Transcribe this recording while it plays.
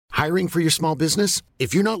Hiring for your small business?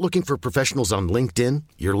 If you're not looking for professionals on LinkedIn,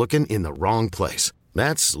 you're looking in the wrong place.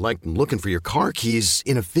 That's like looking for your car keys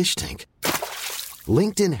in a fish tank.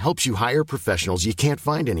 LinkedIn helps you hire professionals you can't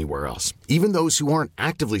find anywhere else, even those who aren't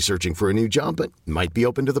actively searching for a new job but might be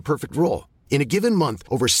open to the perfect role. In a given month,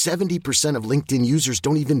 over 70% of LinkedIn users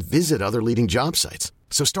don't even visit other leading job sites.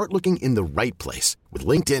 So start looking in the right place. With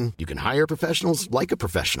LinkedIn, you can hire professionals like a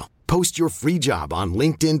professional. Post your free job on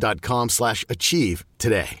linkedin.com/achieve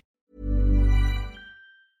today.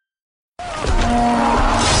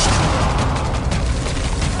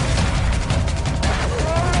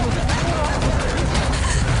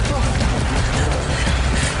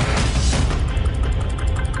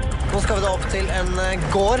 Nå skal vi da opp til en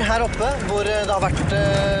gård her oppe, hvor det har vært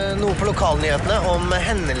noe på lokalnyhetene om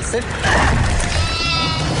hendelser.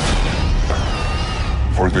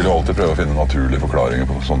 Folk vil jo alltid prøve å finne naturlige forklaringer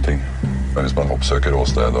på sånne ting. Men hvis man oppsøker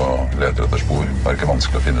åsted og leter etter spor, er det ikke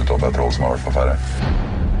vanskelig å finne ut om det er troll som har vært på ferde.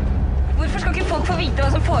 Hvorfor skal ikke folk få vite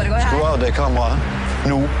hva som foregår her? Skru av det kameraet.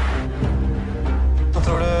 Nå. Så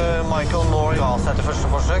tror du Michael Moore ga seg til første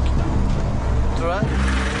forsøk? Tror du det?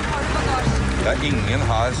 Det er ingen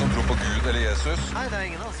her som tror på Gud eller Jesus. Nei, det er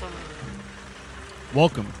ingen altså.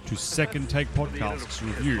 Welcome to Second Take Podcast's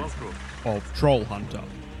review of Troll Hunter.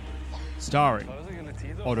 Starring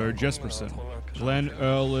Otto Jespersen, Glenn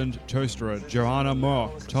Erland Toasterer, Johanna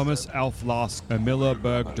Moore, Thomas Alf Lask, Camilla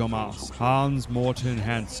Berg Domas, Hans Morten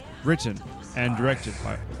Hans. Written and directed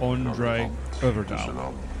by Andre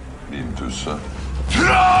Øvredal. Din tusse.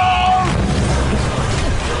 Troll!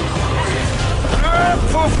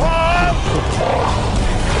 For faen!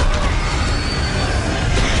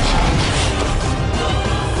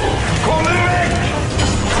 Kom dere vekk!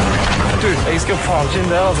 Du, jeg skal faen ikke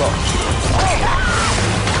inn der, altså.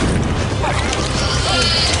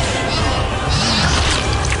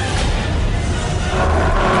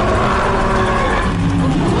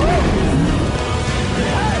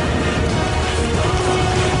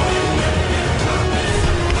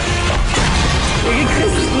 Jeg er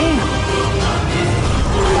kristen!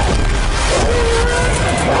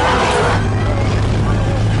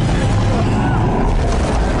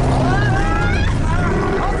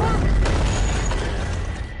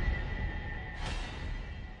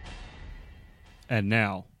 And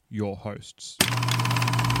now, your hosts.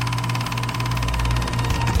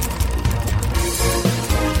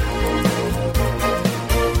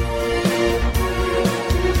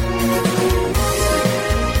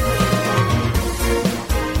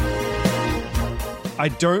 I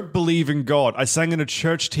don't believe in God. I sang in a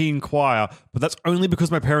church teen choir, but that's only because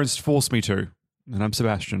my parents forced me to. And I'm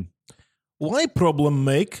Sebastian. Why problem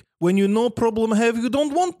make when you no problem have you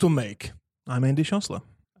don't want to make? I'm Andy Schossler.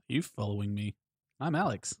 Are you following me? I'm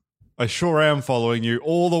Alex. I sure am following you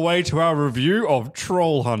all the way to our review of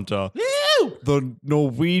Troll Hunter. Ew! The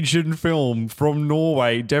Norwegian film from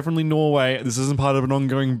Norway. Definitely Norway. This isn't part of an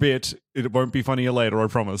ongoing bit. It won't be funnier later, I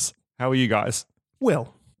promise. How are you guys?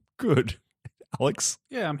 Well, Good. Alex?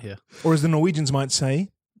 Yeah, I'm here. or as the Norwegians might say,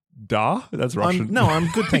 Da? That's Russian. I'm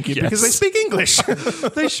good, thank you, because they Yes. speak English.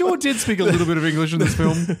 They sure did speak a little bit of English in this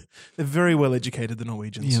film. They're very well educated, the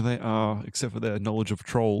Norwegians. Yeah, they are, except for their knowledge of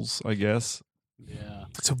trolls, I guess. Yeah.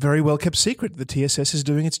 It's a very well kept secret. The TSS is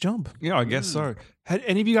doing its job. Yeah, I guess so. Had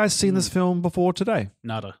any of you guys seen this film before today?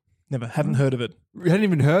 Nada. Never, hadn't heard of it. You hadn't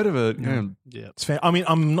even heard of it. No. Yeah. It's fair. I mean,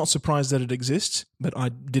 I'm not surprised that it exists, but I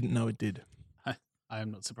didn't know it did. I am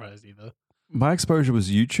not surprised either. My exposure was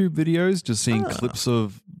YouTube videos, just seeing clips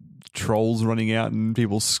of trolls running out and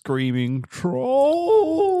people screaming,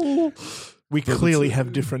 troll! We clearly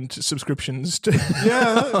have different subscriptions.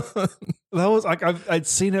 Yeah. That was like, I'd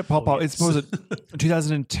seen it pop up. It's, what was it,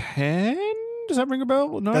 2010? Does that ring a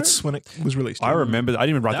bell? No? That's when it was released. I remember that. I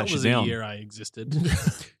didn't even write that, That shit was down. the year I existed.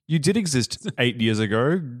 You did exist 8 years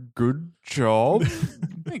ago. Good job.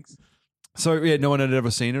 Thanks. So, yeah, no one had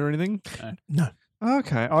ever seen it or anything? No.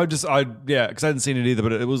 Okay. because I hadn't seen it either,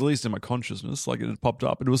 but it was at least in my consciousness. Like, it had popped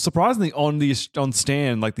up. And it was surprisingly on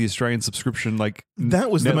Stan, like the Australian subscription, like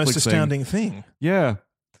That was the most Netflix astounding thing. Yeah.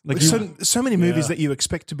 Like So many movies that you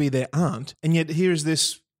expect to be there aren't, and yet here is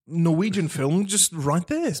this Norwegian film just right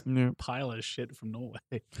there. Yeah. Pile of shit from Norway.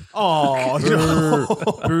 Oh,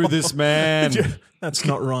 Boo this man. That's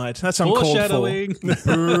not right. That's uncalled for. Foreshadowing.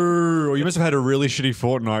 Boo. Well, you must have had a really shitty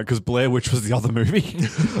fortnight because Blair Witch was the other movie.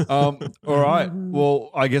 All right. Well,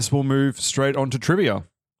 I guess we'll move straight on to trivia.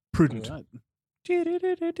 Prudent. Right.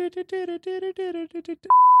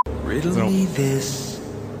 Riddle me this,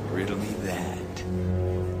 riddle me that.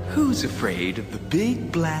 Who's afraid of the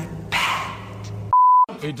big black bat?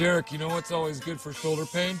 Hey, Derek, you know what's always good for shoulder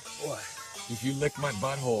pain? What? If you lick my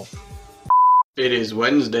butthole. It is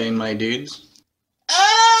Wednesday, my dudes.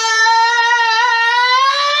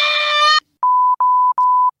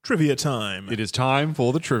 Trivia time. It is time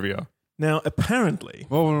for the trivia. Now, apparently,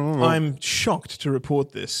 Whoa. I'm shocked to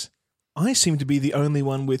report this. I seem to be the only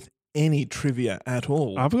one with any trivia at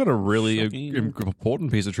all. I've got a really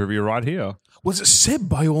important piece of trivia right here. Was it Seb,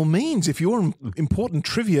 by all means, if your important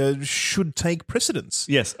trivia should take precedence?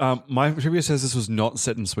 Yes, my trivia says this was not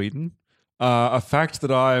set in Sweden. A fact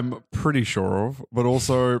that I'm pretty sure of, but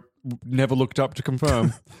also never looked up to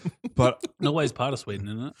confirm. But Norway's part of Sweden,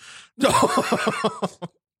 isn't it?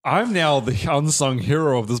 I'm now the unsung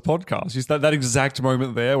hero of this podcast. Just that exact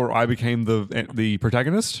moment there where I became the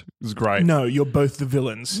protagonist was great. No, you're both the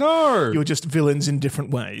villains. No. You're just villains in different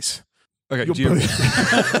ways. Okay, You're do you-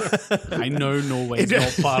 both- I know Norway's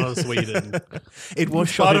not part of Sweden. It was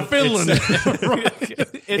shot part of Finland.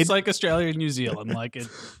 It's like Australia and New Zealand. Like it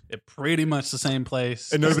pretty much the same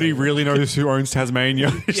place. And nobody really knows who owns Tasmania.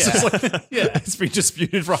 It's Yeah. just like, it's been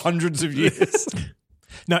disputed for hundreds of years.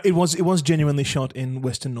 No, it was genuinely shot in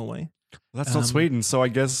Western Norway. That's not Sweden, so I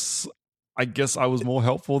guess I was more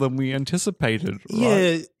helpful than we anticipated. Right?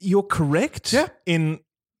 Yeah, you're correct. Yeah. In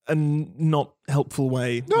a not helpful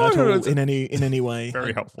way No, at no, all, it's- in any way.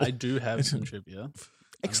 Very helpful. I do have some trivia.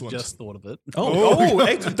 Excellent. I've just thought of it.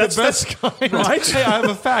 That's the best kind. right. Hey, I have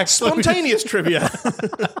a fact. Spontaneous trivia.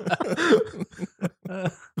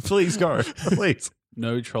 Please go. Please.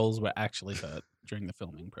 No trolls were actually hurt during the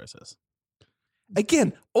filming process.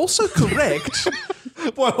 Again, also correct,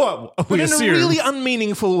 What? but We in assume. a really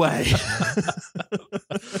unmeaningful way.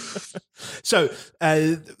 So,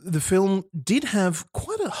 the film did have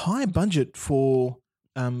quite a high budget for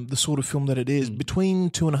the sort of film that it is, between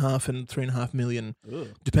 2.5 and 3.5 million,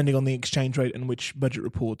 depending on the exchange rate and which budget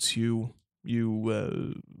reports you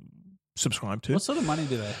subscribe to. What sort of money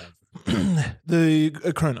do they have? The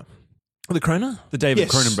krona. The krona? The David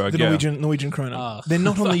Yes, Cronenberg, the yeah. Norwegian krona. Ah. They're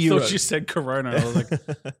not on the I euro. thought you said Corona. I was like,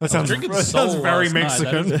 That sounds, drinking that sounds Sol very last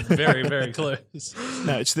night. That Mexican. is very, very close.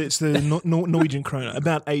 No, it's the Norwegian krona.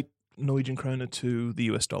 About 8 Norwegian krona to the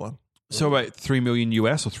US dollar. So wait, 3 million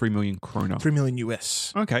US or 3 million krona? 3 million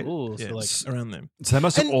US. Okay. Ooh, so Yeah, like it's around there. So they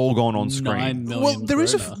must have And all gone on screen. 9 million. Well, there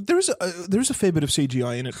is krona. a fair bit of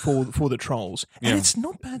CGI in it for the trolls, and Yeah. it's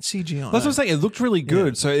not bad CGI. That's what I'm saying. It looked really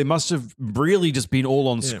good. So it must have really just been all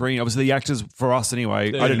on Yeah. screen. Obviously, the actors, for us anyway,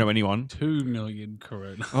 I don't know anyone. 2 million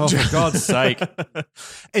Corona. Oh, for God's sake.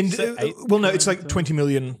 And So 8 well, no, it's like krona? 20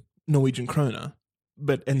 million Norwegian krona,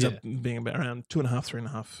 but ends Yeah. up being about around 2.5,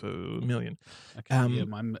 3.5 million. Okay, yeah,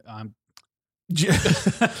 I'm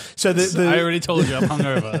So I already told you I'm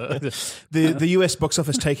hungover. the US box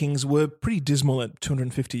office takings were pretty dismal at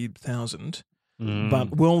 250,000,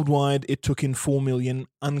 but worldwide it took in 4 million.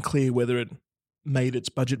 Unclear whether it made its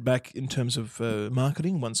budget back in terms of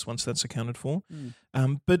marketing once that's accounted for.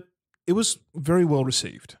 But it was very well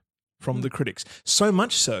received from the critics. So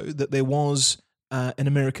much so that there was an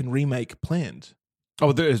American remake planned. Oh,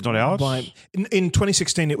 it's not out? In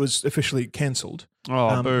 2016, it was officially cancelled.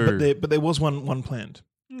 Oh, boo. But there was one planned.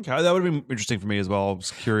 Okay, that would have been interesting for me as well. I was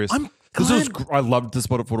curious. I'm This was, glad- I loved this,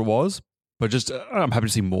 what it was, but just I'm happy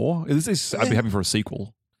to see more. I'd be happy for a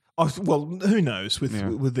sequel. Oh, well, who knows with Yeah.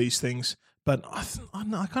 with these things? But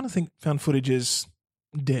I kind of think found footage is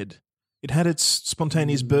dead. It had its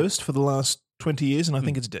spontaneous burst for the last 20 years, and I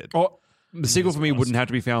think it's dead. Oh, the sequel for me wouldn't have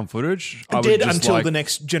to be found footage. I would Dead just until like- the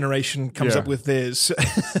next generation comes Yeah. up with theirs,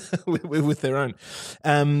 with their own.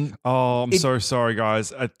 Oh, I'm so sorry,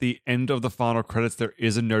 guys. At the end of the final credits, there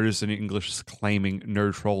is a notice in English claiming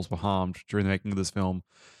no trolls were harmed during the making of this film.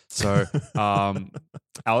 So,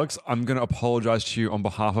 Alex, I'm going to apologize to you on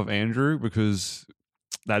behalf of Andrew because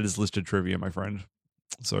that is listed trivia, my friend.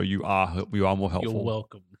 So you are more helpful. You're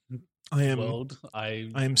welcome. I am World, I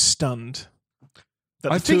am stunned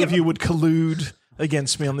that I the two think of you would collude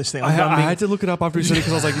against me on this thing. I had to look it up after you said it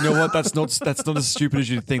because I was like, you know what? That's not as stupid as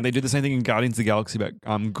you think. They did the same thing in Guardians of the Galaxy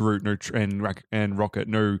about Groot and Rocket.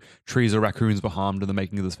 No trees or raccoons were harmed in the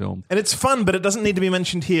making of this film. And it's fun, but it doesn't need to be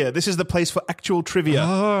mentioned here. This is the place for actual trivia.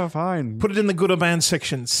 Oh, fine. Put it in the good or bad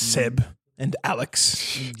section, Seb and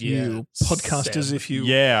Alex. Yeah, You podcasters, Seb. if you...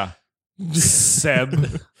 Yeah.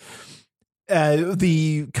 Seb.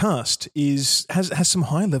 The cast has some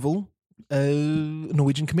high level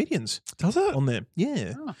Norwegian comedians. Does it? On there?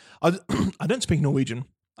 Yeah. I don't speak Norwegian.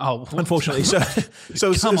 Oh, unfortunately.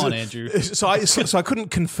 So Come on, Andrew. So I couldn't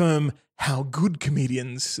confirm how good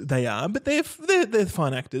comedians they are, but they're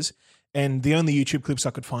fine actors. And the only YouTube clips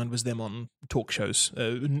I could find was them on talk shows,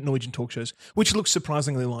 Norwegian talk shows, which looks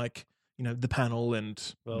surprisingly like The Panel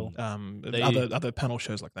and Well, other panel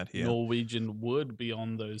shows like that here. Norwegian would be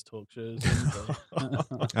on those talk shows.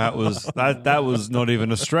 That was not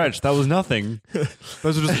even a stretch. That was nothing.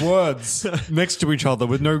 Those are just words next to each other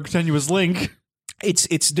with no continuous link.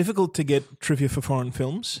 It's difficult to get trivia for foreign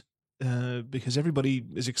films because everybody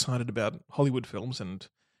is excited about Hollywood films and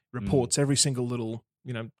reports every single little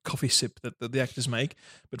coffee sip that the actors make,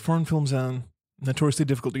 but foreign films are notoriously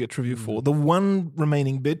difficult to get trivia for. The one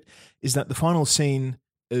remaining bit is that the final scene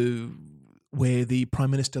where the Prime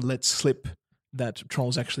Minister lets slip that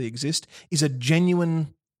trolls actually exist is a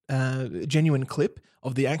genuine clip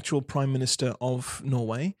of the actual Prime Minister of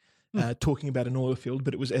Norway talking about an oil field,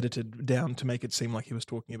 but it was edited down to make it seem like he was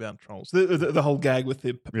talking about trolls. The whole gag with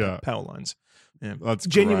the power lines. Yeah. That's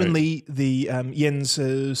genuinely great. The Jens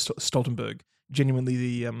Stoltenberg, genuinely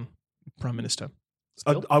the Prime Minister.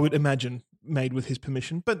 I would imagine made with his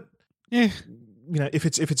permission, but if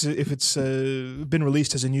it's been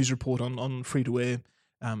released as a news report on free to air,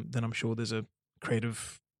 then I'm sure there's a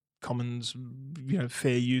Creative Commons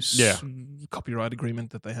fair use copyright agreement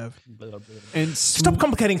that they have. And stop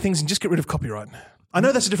complicating things and just get rid of copyright. I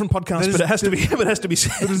know that's a different podcast, but it has to be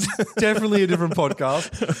said. It's definitely a different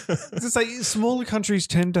podcast. To say smaller countries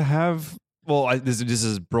tend to have this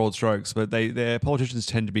is broad strokes, but their politicians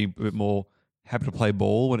tend to be a bit more happy to play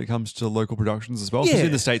ball when it comes to local productions as well. Especially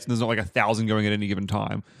in the States, and there's not like 1,000 going at any given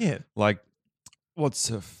time. Yeah. Like, what's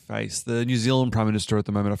her face? The New Zealand Prime Minister at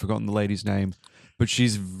the moment, I've forgotten the lady's name, but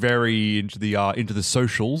she's very into the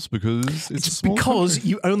socials because it's a small country.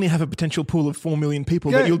 You only have a potential pool of 4 million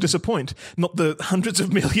people that you'll disappoint, not the hundreds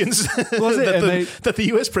of millions that the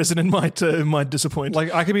US president might disappoint.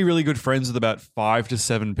 Like, I can be really good friends with about 5 to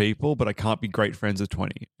 7 people, but I can't be great friends with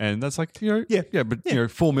 20. And that's like,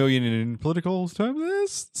 4 million in political terms,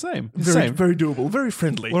 it's the same. It's very, very doable, very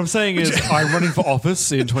friendly. What I'm saying is I'm running for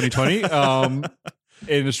office in 2020.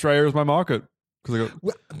 In Australia is my market.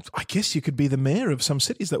 I guess you could be the mayor of some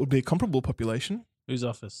cities. That would be a comparable population. Whose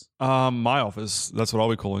office? My office. That's what I'll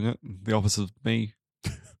be calling it. The office of me.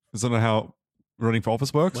 Is that how running for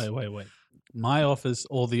office works? Wait. My office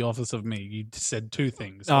or the office of me? You said two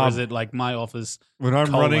things. Or is it like my office? When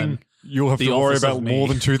I'm running, you'll have to worry about more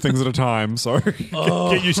than 2 things at a time. So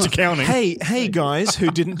get used to counting. Hey, guys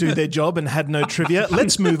who didn't do their job and had no trivia,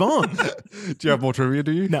 let's move on. Do you have more trivia,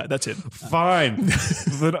 do you? No, that's it. Fine.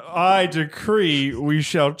 Then I decree we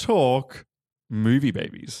shall talk movie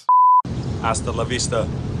babies. Hasta la vista,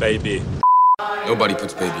 baby. Nobody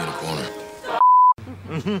puts baby in a corner.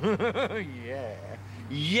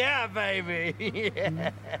 Yeah, baby.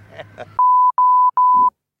 Yeah.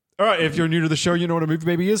 All right, if you're new to the show, you know what a movie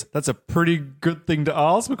baby is? That's a pretty good thing to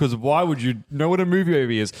ask, because why would you know what a movie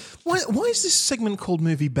baby is? Why is this segment called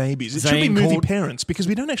Movie Babies? It should be Movie Parents, because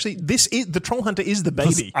we don't actually... The Troll Hunter is the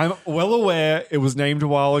baby. I'm well aware it was named a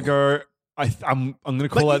while ago. I'm going to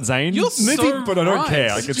call that Zane. You're so but I don't care.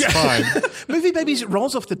 Like, it's fine. Movie Babies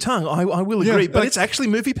rolls off the tongue, I will agree, but it's actually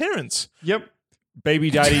Movie Parents. Yep.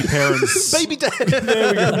 Baby daddy parents. Baby daddy. There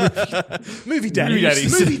we go. Movie daddy.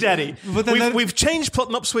 Movie daddy. But we've changed Plot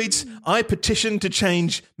and Up Suites. I petition to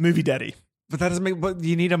change Movie Daddy. But that doesn't make... But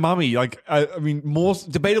you need a mummy. Like, I mean,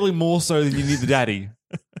 debatably more so than you need the daddy.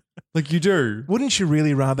 Like, you do. Wouldn't you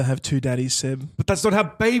really rather have 2 daddies, Seb? But that's not how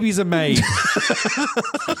babies are made.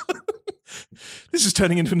 This is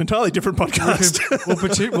turning into an entirely different podcast.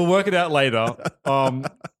 We'll work it out later.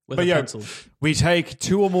 Pencil. We take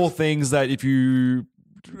 2 or more things that if you,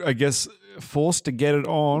 I guess, forced to get it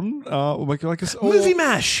on, we'll make it like a... Movie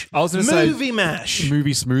mash. I was going to say... Movie mash.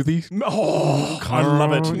 Movie smoothie. Oh, I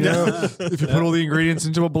love it. Yeah. If you put all the ingredients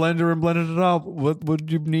into a blender and blended it up, what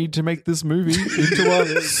would you need to make this movie into a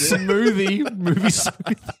smoothie? Movie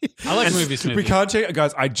smoothie. I like movie smoothie. We can't change...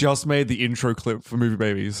 Guys, I just made the intro clip for Movie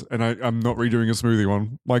Babies, and I'm not redoing a smoothie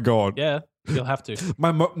one. My God. Yeah. You'll have to.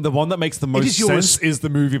 The one that makes the most sense is the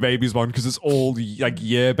Movie Babies one, because it's all like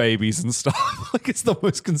babies and stuff. Like, it's the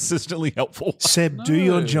most consistently helpful. Seb, do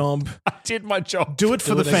your job. I did my job. Do it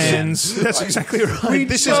for the fans. That's exactly right. We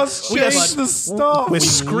just changed the stuff. We're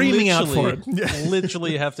screaming out for it.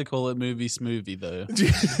 Literally have to call it Movie Smoothie, though.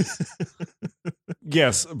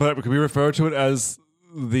 Yes, but can we refer to it as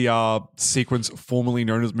the sequence formerly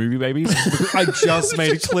known as Movie Babies? I just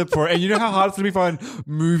made a clip for it. And you know how hard it's going to be to find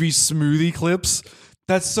movie smoothie clips?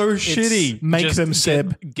 That's so shitty. Make them,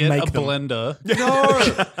 Seb. Get Make a them. blender.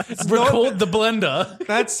 No. Record the blender.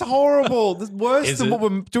 That's horrible. That's worse than what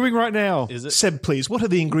we're doing right now. Is it? Seb, please, what are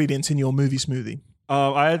the ingredients in your movie smoothie?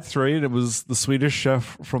 I had 3, and it was the Swedish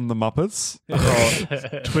Chef from the Muppets,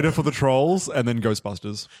 Twitter for the Trolls, and then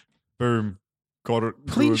Ghostbusters. Boom. Got it.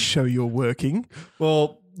 Please show you're working.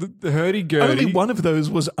 Well, the hurdy-gurdy. Only one of those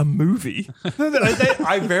was a movie.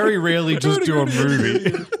 I very rarely just do a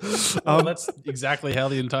movie. Well, that's exactly how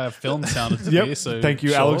the entire film sounded to me. So thank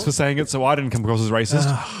you, Alex, for saying it, so I didn't come across as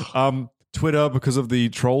racist. Twitter because of the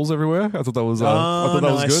trolls everywhere. I thought that was. I thought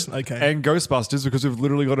that was good. Okay. And Ghostbusters because we've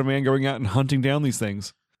literally got a man going out and hunting down these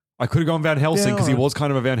things. I could have gone Van Helsing because he was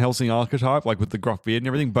kind of a Van Helsing archetype, like with the gruff beard and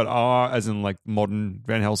everything, but as in like modern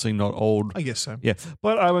Van Helsing, not old. I guess so. Yeah,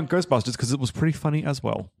 but I went Ghostbusters because it was pretty funny as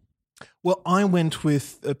well. Well, I went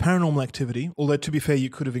with Paranormal Activity, although to be fair,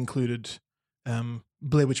 you could have included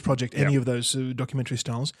Blair Witch Project, any of those documentary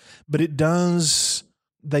styles. But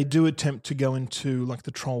they do attempt to go into like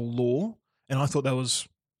the troll lore, and I thought that was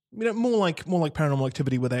more like Paranormal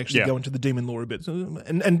Activity, where they actually go into the demon lore a bit,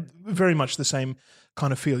 and very much the same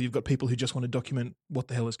kind of feel. You've got people who just want to document what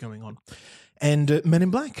the hell is going on, and Men in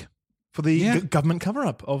Black for the government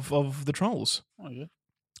cover-up of the trolls. Oh yeah,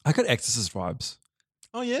 I got Exorcist vibes.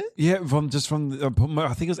 Oh yeah, yeah. I think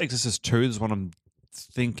it was Exorcist 2 is what I'm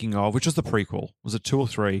thinking of, which was the prequel. Was it 2 or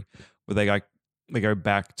 3? Where they go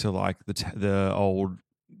back to like the old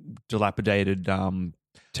dilapidated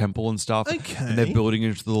temple and stuff. Okay, and they're building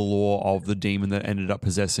into the lore of the demon that ended up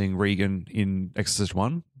possessing Regan in Exorcist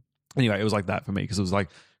 1. Anyway, it was like that for me because it was like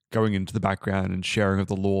going into the background and sharing of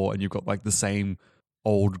the lore, and you've got like the same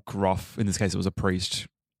old gruff. In this case, it was a priest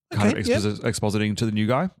kind of expositing to the new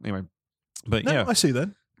guy. Anyway, but I see that.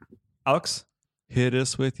 Alex, hit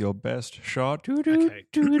us with your best shot. Okay.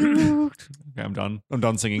 Okay, I'm done. I'm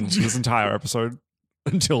done singing this entire episode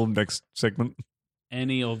until next segment.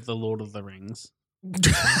 Any of the Lord of the Rings.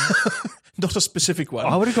 Not a specific one.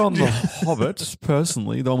 I would have gone The Hobbit,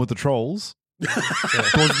 personally, the one with the trolls.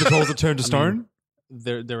 The trolls that turn to stone?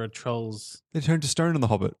 There are trolls. They turn to stone in The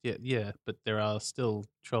Hobbit. Yeah, but there are still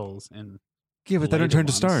trolls in. Yeah, but they don't turn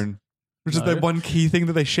to stone, which is the one key thing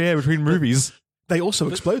that they share between movies. They also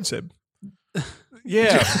explode, Seb.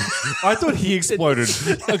 Yeah, I thought he exploded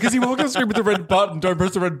because he walked on the screen with the red button. Don't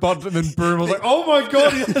press the red button, and then boom! I was like, "Oh my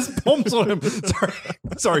god, he has bombs on him."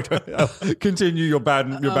 Sorry. Continue your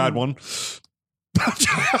bad one. I'm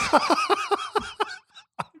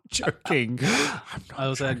joking. I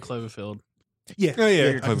was at Cloverfield. Yeah,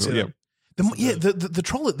 Cloverfield. Yeah. The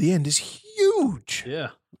troll at the end is huge. Yeah,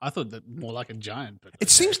 I thought that more like a giant. But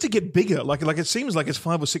it seems to get bigger. Like it seems like it's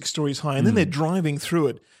 5 or 6 stories high, and then they're driving through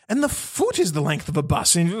it, and the foot is the length of a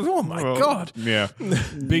bus. And oh my god! Yeah,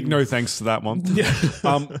 big no thanks to that one. Yeah.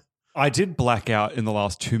 I did black out in the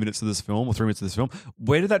last 2 minutes of this film, or 3 minutes of this film.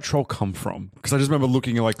 Where did that troll come from? Because I just remember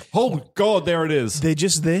looking and like, oh god, there it is. They're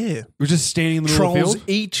just there. We're just standing in the middle of the field. field. Trolls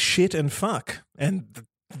eat shit and fuck, and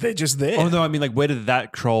they're just there. Oh no, I mean like, where did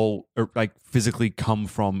that troll like physically come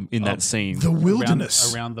from in that scene? The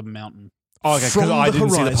wilderness around the mountain. Oh, okay, because I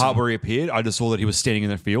didn't see the horizon. part where he appeared. I just saw that he was standing in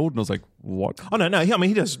the field, and I was like, "What?" Oh no! I mean,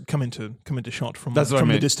 he does come into shot from That's what I the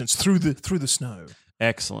meant. distance through the snow,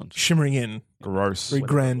 Excellent, shimmering in. Gross, Very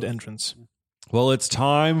grand entrance. Well, it's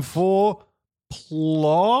time for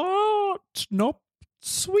plot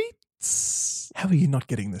sweets. How are you not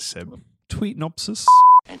getting this, Seb? Tweetnopsis.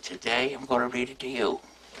 And today I'm going to read it to you.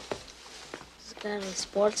 Is there any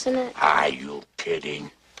sports in it? Are you kidding?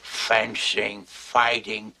 Fencing,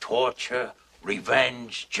 fighting, torture,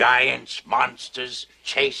 revenge, giants, monsters,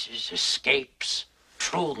 chases, escapes,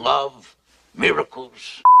 true love,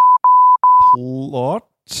 miracles. Plot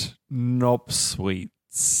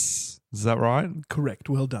sweets. Is that right? Correct.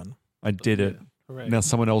 Well done. I did it. Correct. Now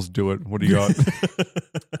someone else do it. What do you got?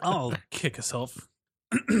 I'll kick us off.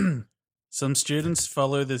 Some students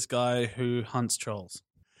follow this guy who hunts trolls.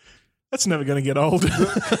 That's never going to get old.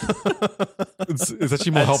 It's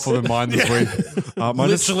actually more helpful than mine this week.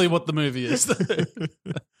 Literally what the movie is.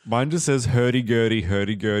 Mine just says hurdy-gurdy,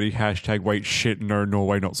 hashtag wait shit, no,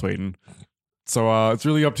 Norway, not Sweden. So it's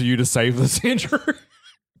really up to you to save this, Andrew.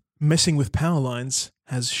 Messing with power lines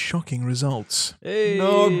has shocking results. Hey.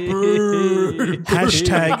 No, boo.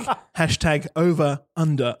 Hashtag over,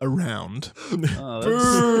 under, around.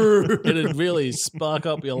 Oh, it'd really spark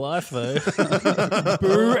up your life, though.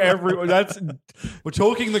 Boo, everyone. We're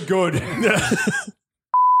talking the good.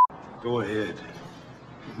 Go ahead.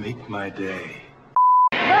 Make my day.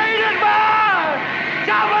 Rated man!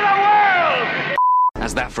 Top of the world!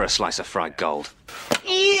 How's that for a slice of fried gold?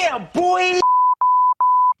 Yeah, boy!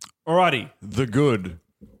 Alrighty, the good.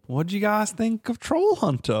 What do you guys think of Troll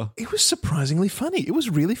Hunter? It was surprisingly funny. It was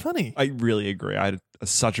really funny. I really agree. I had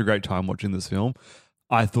such a great time watching this film.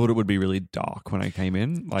 I thought it would be really dark when I came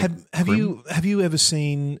in. Like, have you ever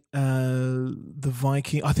seen the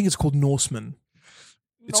Viking? I think it's called Norseman.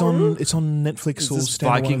 It's on Netflix Is or this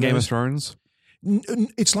standalone Viking Game of those. Thrones?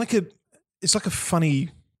 It's like a funny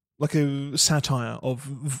like a satire of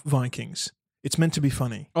Vikings. It's meant to be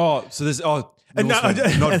funny. Oh, so there's not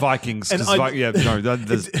Vikings. and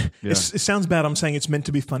It it sounds bad. I'm saying it's meant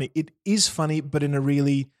to be funny. It is funny, but in a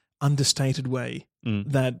really understated way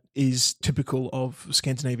that is typical of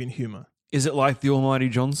Scandinavian humor. Is it like the Almighty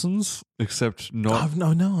Johnsons, except not? I've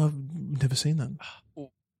never seen that.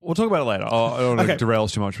 We'll talk about it later. I don't want to derail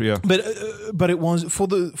us too much, but yeah. But it was for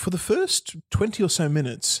the first 20 or so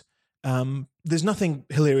minutes. There's nothing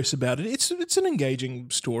hilarious about it. It's an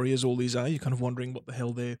engaging story, as all these are. You're kind of wondering what the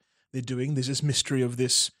hell they're doing. There's this mystery of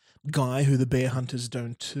this guy who the bear hunters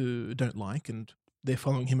don't like, and they're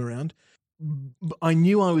following him around. I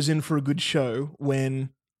knew I was in for a good show when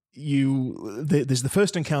there's the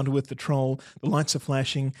first encounter with the troll. The lights are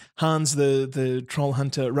flashing. Hans, the troll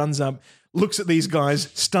hunter, runs up, looks at these guys,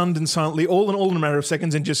 stunned and silently, all in a matter of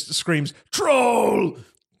seconds, and just screams, "Troll!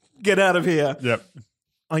 Get out of here!" Yep.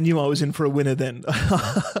 I knew I was in for a winner then.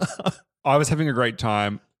 I was having a great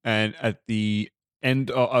time, and at the end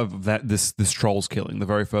of that, this troll's killing, the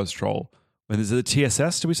very first troll. When is it the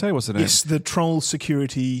TSS? Did we say what's the name? Yes, the troll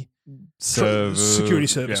security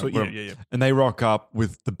service. Yeah. And they rock up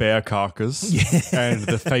with the bear carcass and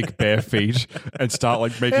the fake bare feet and start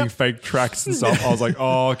like making fake tracks and stuff. I was like,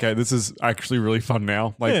 oh, okay, this is actually really fun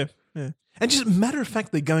now. Like, yeah. And just matter of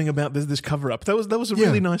factly going about this cover up. That was a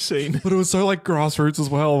really nice scene. But it was so like grassroots as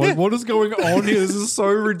well. Like, what is going on here? This is so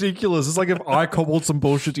ridiculous. It's like if I cobbled some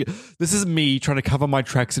bullshit together. This is me trying to cover my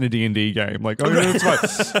tracks in a D&D game. Like, that's right.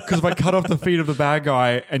 Because if I cut off the feet of the bad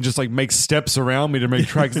guy and just like make steps around me to make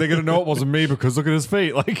tracks, they're going to know it wasn't me because look at his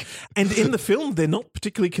feet. Like, and in the film, they're not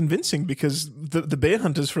particularly convincing because the bear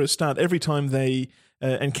hunters, for a start, every time they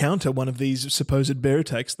encounter one of these supposed bear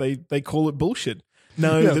attacks, they call it bullshit.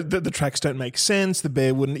 No, the tracks don't make sense. The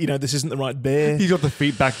bear wouldn't, this isn't the right bear. He's got the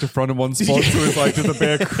feet back to front in one spot, so it's like, did the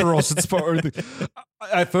bear cross its spot?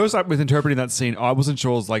 At first, I was interpreting that scene, I wasn't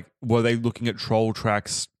sure, like, were they looking at troll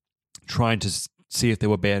tracks trying to see if there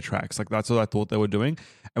were bear tracks? Like, that's what I thought they were doing.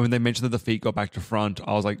 And when they mentioned that the feet got back to front,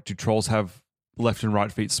 I was like, do trolls have left and right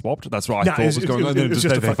feet swapped? That's what I thought was going on. And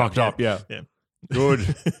then they fucked up. Yeah.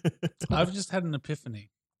 Good. I've just had an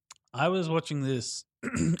epiphany. I was watching this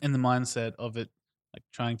in the mindset of it, like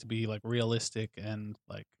trying to be like realistic and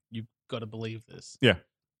like you've got to believe this. Yeah.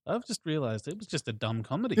 I've just realized it was just a dumb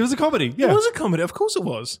comedy. It was a comedy. Yeah. It was a comedy. Of course it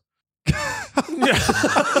was.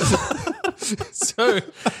 So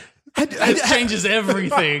it changes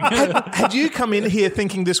everything. Had you come in here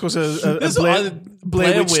thinking this was a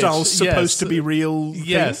Blair Witch style supposed to be real thing?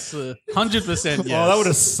 Yes. 100% yes. Oh, that would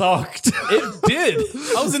have sucked. It did.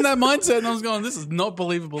 I was in that mindset and I was going, this is not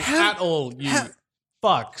believable at all, you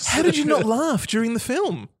fucks. How did you not laugh during the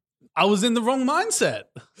film? I was in the wrong mindset.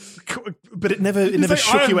 But it never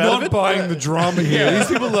shook you out of it? I'm not buying the drama here. These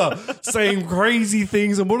people are saying crazy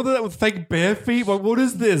things. And what are they with fake bare feet? Like, what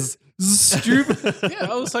is this? This is stupid. Yeah,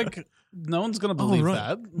 I was like, no one's going to believe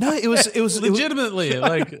that. No, it was legitimately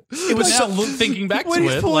like it was now thinking back to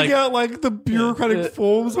he's it, pulling like out like the bureaucratic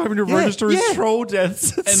forms having to register his troll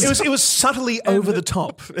deaths. And it was subtly over the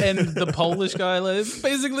top. And the Polish guy lives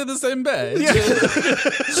basically the same bed. Yeah.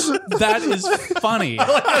 That is funny.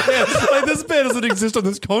 Like this bear doesn't exist on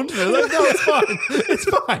this continent. Like, no, it's fine. It's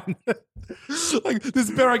fine. Like this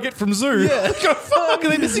bear I get from zoo. Yeah. Like, oh, fuck, are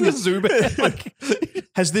they missing a zoo bear? Like,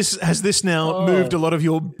 has this now moved a lot of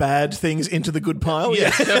your bad things into the good pile?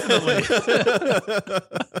 Yes, definitely.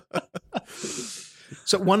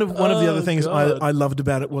 So one of the other things I loved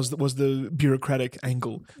about it was the bureaucratic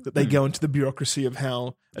angle that they go into the bureaucracy of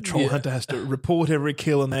how a troll hunter has to report every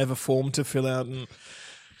kill and they have a form to fill out and.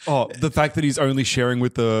 Oh, the fact that he's only sharing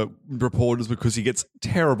with the reporters because he gets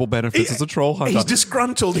terrible benefits as a troll hunter. He's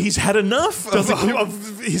disgruntled. He's had enough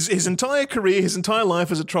of his entire career, his entire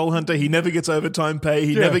life as a troll hunter. He never gets overtime pay.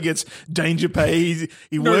 He never gets danger pay.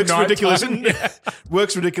 He works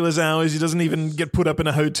ridiculous hours. He doesn't even get put up in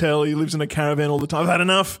a hotel. He lives in a caravan all the time. I've had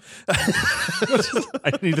enough.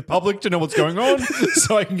 I need the public to know what's going on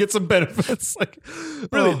so I can get some benefits. Like,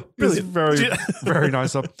 brilliant. Very, very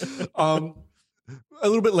nice. A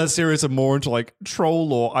little bit less serious and more into like troll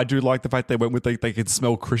lore. I do like the fact they went with they can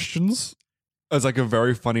smell Christians as like a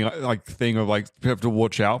very funny like thing of like you have to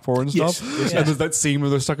watch out for and stuff. Yes. And there's that scene where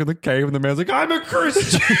they're stuck in the cave and the man's like, I'm a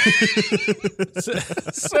Christian.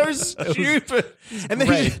 So stupid. And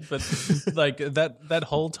then but like that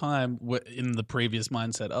whole time in the previous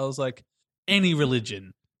mindset, I was like, any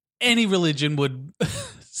religion would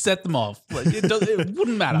set them off. Like it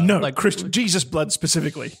wouldn't matter. No, like Jesus blood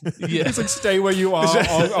specifically. Yeah. It's like, stay where you are.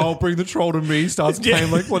 I'll bring the troll to me. Starts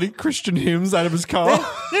playing like bloody Christian hymns out of his car.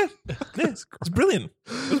 Yeah, it's brilliant.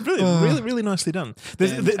 It was brilliant. Really, really nicely done.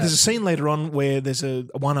 There's a scene later on where there's a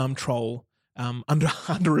one-armed troll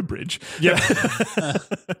under a bridge. Yeah,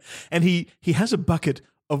 and he has a bucket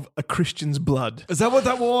of a Christian's blood. Is that what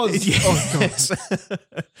that was? Yes.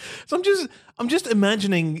 So I'm just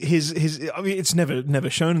imagining his. I mean, it's never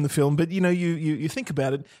shown in the film, but you think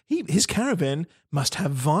about it. His caravan must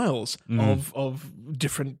have vials of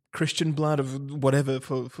different Christian blood of whatever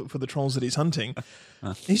for the trolls that he's hunting.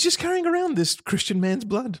 He's just carrying around this Christian man's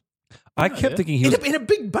blood. I kept thinking he was in a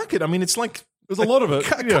big bucket. I mean, it's like there's a lot of it.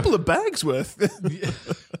 A couple of bags worth.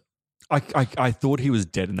 I thought he was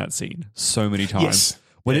dead in that scene so many times. Yes.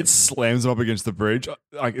 When it slams him up against the bridge,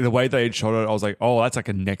 like the way they had shot it, I was like, oh, that's like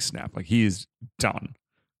a neck snap. Like he is done.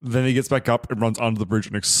 Then he gets back up and runs under the bridge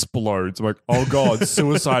and explodes. I'm like, oh God,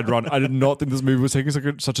 suicide run. I did not think this movie was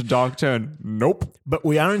taking such a dark turn. Nope. But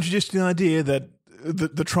we are introduced to the idea that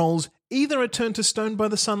the trolls either are turned to stone by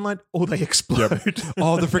the sunlight or they explode. Yep.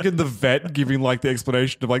 Oh, the vet giving like the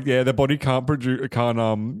explanation of like, yeah, their body can't what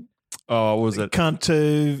was it? Can't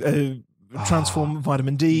transform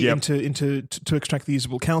vitamin D into to extract the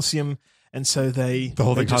usable calcium, and so the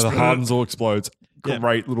whole thing kind of hardens or explodes.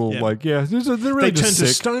 Great little they're really they turn sick.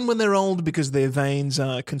 to stone when they're old because their veins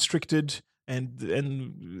are constricted, and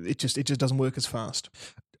it just doesn't work as fast.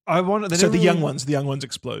 So the young ones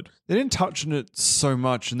explode. They didn't touch on it so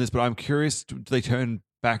much in this, but I'm curious: do they turn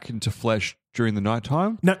back into flesh during the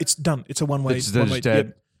nighttime? No, it's done. It's a one-way. They're just dead.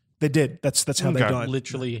 Yep. They're dead. That's how they died.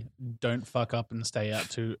 Literally, don't fuck up and stay out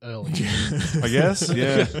too early. I guess,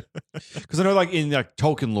 yeah. Because I know, like in like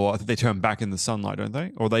Tolkien lore, I think they turn back in the sunlight, don't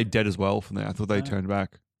they? Or are they dead as well from there? I thought they turned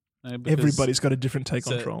back. No, everybody's got a different take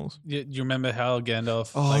on trolls. Do you remember how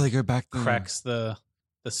Gandalf? They go back there. Cracks the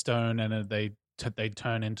stone, and they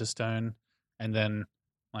turn into stone, and then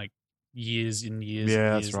like years and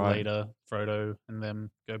years later, Frodo and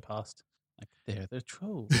them go past. Like they're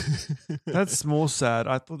trolls. That's more sad.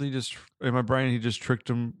 I thought in my brain he just tricked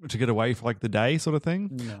them to get away for like the day, sort of thing.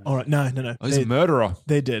 No. All right, no. Oh, he's a murderer.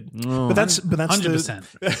 They're dead. Oh. But that's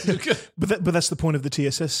 100%. But that's the point of the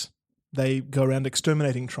TSS. They go around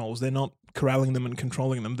exterminating trolls. They're not corralling them and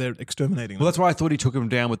controlling them. They're exterminating them. Well, that's why I thought he took him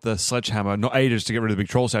down with the sledgehammer. Not A, just to get rid of the big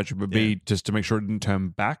troll statue, but B, just to make sure it didn't turn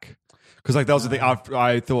back. Because like that was the thing. After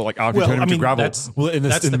I thought like after turning him to gravel. That's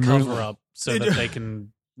the cover up so that they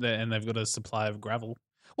can. And they've got a supply of gravel.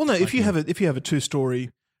 Well, no, if you have a 2-story,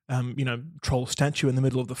 troll statue in the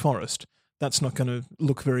middle of the forest, that's not going to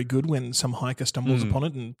look very good when some hiker stumbles upon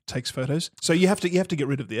it and takes photos. So you have to get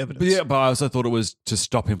rid of the evidence. But I also thought it was to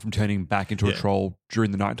stop him from turning back into a troll during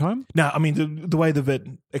the nighttime. No, I mean the way the vet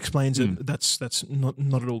explains it, that's not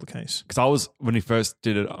at all the case. Because when he first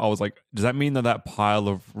did it, I was like, does that mean that pile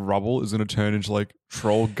of rubble is going to turn into like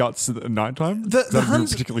troll guts at nighttime? The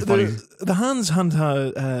Hans, particularly funny. The Hans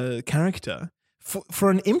Hunter character for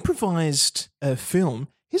an improvised film.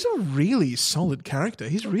 He's a really solid character.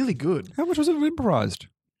 He's really good. How much was it improvised?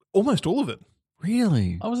 Almost all of it.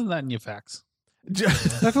 Really? I wasn't that in your facts.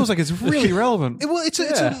 That feels like it's really relevant. Well, it's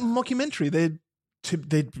a mockumentary.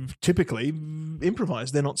 They typically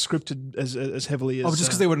improvise. They're not scripted as heavily as. Oh, just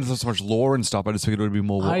because they wouldn't have so much lore and stuff, I just figured it would be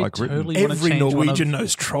more written. Every Norwegian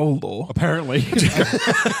knows troll lore. Apparently.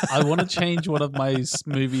 I want to change one of my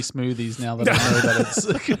movie smoothies now that I know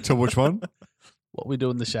that it's. To which one? What We Do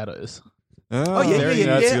in the Shadows. Oh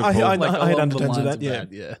yeah. I had undertones of that.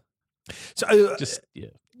 Yeah. So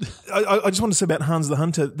I just want to say about Hans the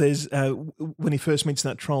Hunter. There's when he first meets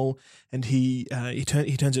that troll, and he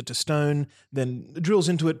turns it to stone, then drills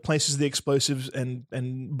into it, places the explosives, and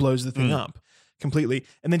blows the thing up completely,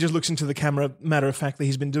 and then just looks into the camera. Matter of factly,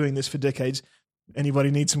 he's been doing this for decades.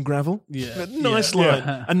 Anybody need some gravel? Yeah. Nice line.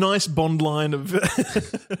 Yeah. A nice Bond line of.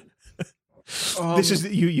 This is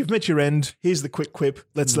you've met your end. Here's the quick quip.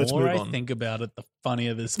 Let's move on. The more I think about it, the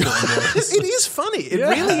funnier this film is. It is funny. It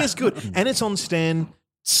really is good, and it's on Stan.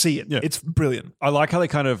 See it. Yeah. It's brilliant. I like how they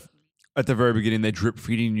kind of at the very beginning they're drip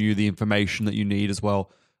feeding you the information that you need as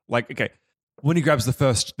well. Like, okay, when he grabs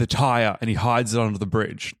the tire and he hides it under the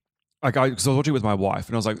bridge. Like, because I was watching it with my wife,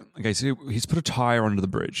 and I was like, okay, so he's put a tire under the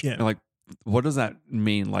bridge. Yeah. And like, what does that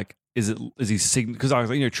mean? Like, is he signaling? Because I was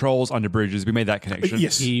like, trolls under bridges. We made that connection.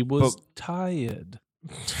 Yes, he was tired.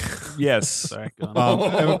 Yes. Sorry, go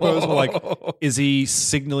on. And well, like, is he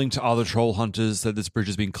signaling to other troll hunters that this bridge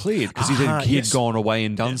has been cleared? Because he had gone away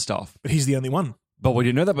and done stuff. But he's the only one. But we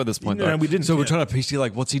didn't know that by this point, though. No, we didn't. So we're trying to piece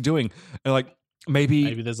like, what's he doing? And like,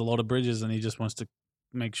 maybe there's a lot of bridges and he just wants to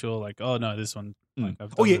make sure, like, oh no, this one. Like,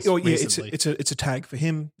 I've Oh done yeah, this oh yeah. recently. It's a tag for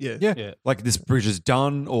him. Yeah, Yeah. Like this bridge is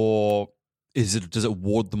done, or does it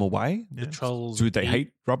ward them away? The trolls. Do they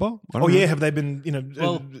hate rubber? I don't Oh know. yeah, have they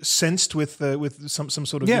been sensed with some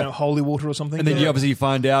sort of holy water or something? And then you obviously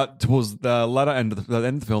find out towards the latter end of the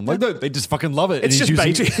end of the film, like no, they just fucking love it. It's and just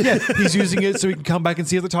using, bait. he's using it so he can come back and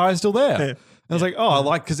see if the tire's still there. Yeah. And I was like, oh, I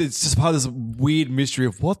like because it's just part of this weird mystery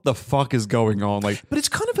of what the fuck is going on. Like, But it's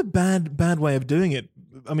kind of a bad way of doing it.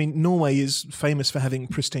 I mean, Norway is famous for having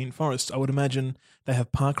pristine forests. I would imagine they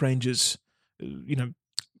have park rangers,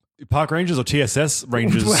 park rangers or TSS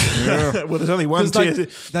rangers. Well, there's only one. Like,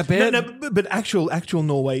 TSS. that bad? No, but actual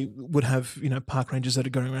Norway would have park rangers that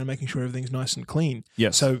are going around making sure everything's nice and clean.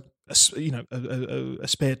 Yes. So a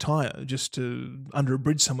spare tire just under a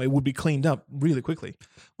bridge somewhere would be cleaned up really quickly.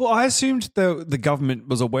 Well, I assumed the government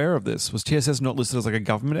was aware of this. Was TSS not listed as like a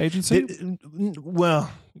government agency? Well,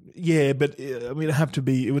 yeah, but it would have to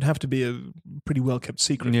be a pretty well kept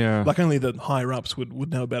secret. Yeah. Like only the higher ups would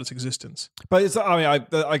know about its existence. But it's, I mean,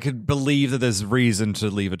 I could believe that there's reason to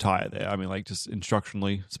leave a tire there. I mean, like just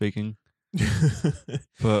instructionally speaking.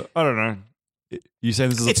 But I don't know. You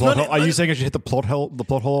saying this is a plot hole? Are you saying I should hit the plot hole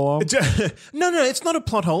alarm? No, it's not a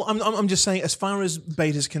plot hole. I'm just saying, as far as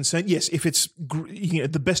bait is concerned, yes, if it's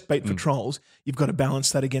the best bait for trolls, you've got to balance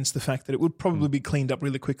that against the fact that it would probably be cleaned up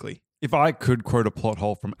really quickly. If I could quote a plot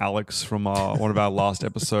hole from Alex from one of our last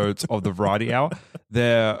episodes of the Variety Hour,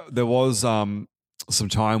 there was some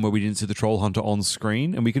time where we didn't see the troll hunter on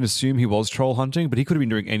screen, and we can assume he was troll hunting, but he could have been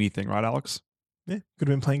doing anything, right, Alex? Yeah, could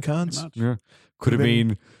have been playing cards. Yeah, could have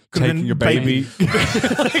been taking a baby.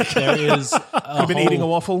 There is could have been eating a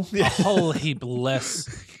waffle. A whole heap less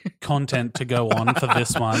content to go on for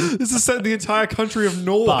this one. This is the entire country of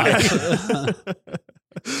Norway.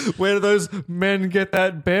 Where do those men get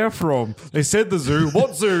that bear from? They said the zoo.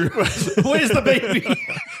 What zoo? Where's the baby?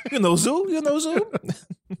 You know zoo?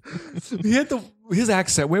 He had his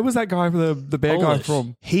accent. Where was that guy, the bear Polish. guy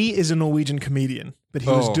from? He is a Norwegian comedian, but he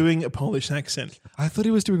was doing a Polish accent. I thought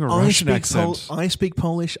he was doing a Russian accent. I speak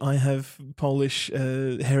Polish. I have Polish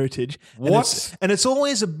heritage. What? And it's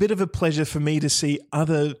always a bit of a pleasure for me to see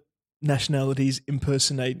other nationalities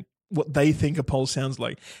impersonate what they think a Pole sounds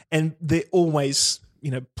like. And they're always,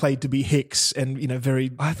 played to be Hicks and,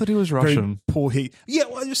 very... I thought he was Russian. Poor he. Yeah,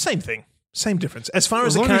 well, same thing. Same difference. As far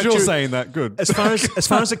as, as long as you're saying that, good. As far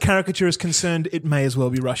as the caricature is concerned, it may as well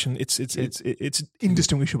be Russian. It's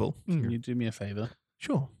indistinguishable. Can you do me a favor?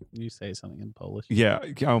 Sure. You say something in Polish. Yeah,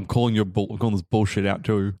 I'm calling this bullshit out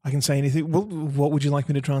too. I can say anything. Well, what would you like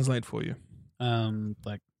me to translate for you?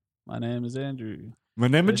 Like, my name is Andrew. My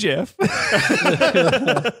name is Jeff.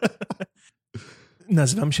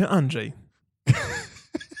 Nazywam się Andrzej.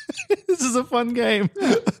 This is a fun game.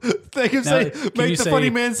 Make the funny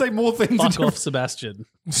man say more things. Fuck off, Sebastian.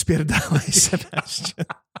 Spierdalaj, Sebastian.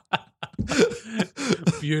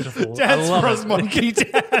 Beautiful. Dance I love for us, it. monkey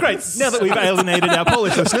dance. Great. Now that we've alienated our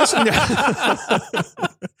Polish listeners.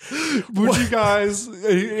 Would you guys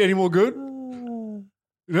any more good? No,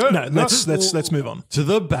 let's move on. To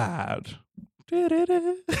the bad.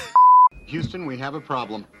 Houston, we have a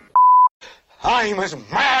problem. I'm as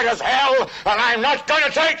mad as hell, and I'm not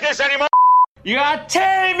gonna take this anymore! You are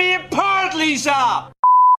tearing me apart, Lisa!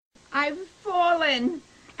 I've fallen,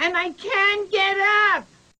 and I can't get up!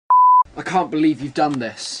 I can't believe you've done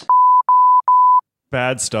this.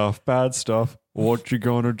 Bad stuff. What you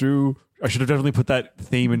gonna do? I should have definitely put that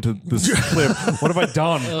theme into this clip. What have I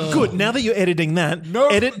done? Good. Now that you're editing that,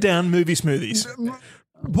 edit down movie smoothies.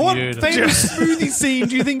 What Beautiful. famous smoothie scene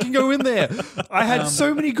do you think can go in there? I had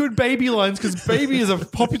so many good baby lines because baby is a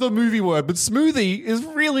popular movie word, but smoothie is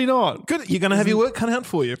really not. Good. You're going to have your work cut out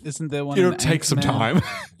for you. Isn't there one? It'll in take some Ant-Man?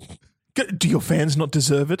 time. Do your fans not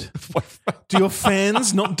deserve it? Do your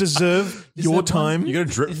fans not deserve your time? You got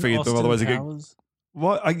to drip Isn't feed them, Austin otherwise they get. Powers?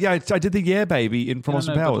 What? I did the Yeah Baby in From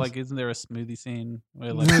Austin But Powers. like, isn't there a smoothie scene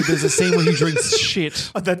where like No, there's a scene where he drinks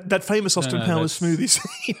shit. That famous Austin no, Powers that's- smoothie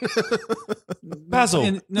scene.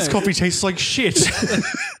 Basil, this coffee tastes like shit.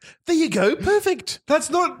 There you go. Perfect. That's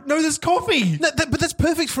not. No, there's coffee. No, but that's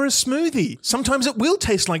perfect for a smoothie. Sometimes it will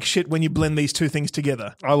taste like shit when you blend these two things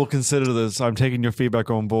together. I will consider this. I'm taking your feedback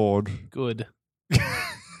on board. good.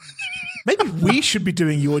 Maybe we should be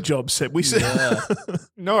doing your job, Seb. We said,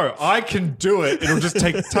 No, I can do it. It'll just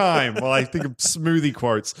take time while I think of smoothie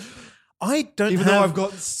quotes. I don't Even have... though I've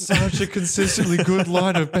got such a consistently good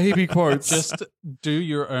line of baby quotes. Just do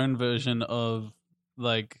your own version of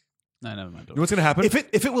like. No, never mind. You know what's going to happen?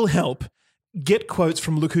 If it will help, get quotes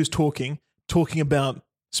from Look Who's Talking about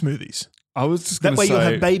smoothies. I was just that going way to you'll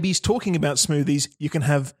say, have babies talking about smoothies. You can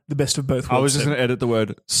have the best of both worlds. I was just going to edit the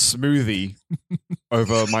word smoothie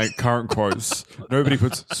over my current quotes. Nobody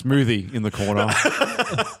puts smoothie in the corner.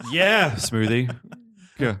 Yeah, smoothie.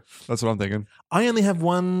 Yeah, that's what I'm thinking. I only have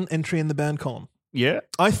one entry in the bad column. Yeah?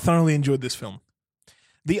 I thoroughly enjoyed this film.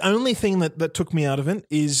 The only thing that took me out of it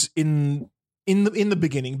is in the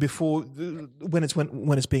beginning, before when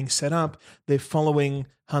it's being set up, they're following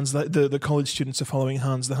Hans. The college students are following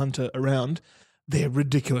Hans the Hunter around. They're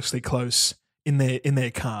ridiculously close in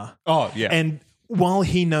their car. Oh yeah, and while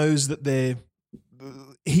he knows that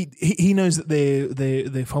he knows that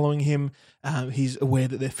they're following him, he's aware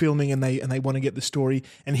that they're filming and they want to get the story,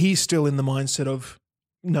 and he's still in the mindset of,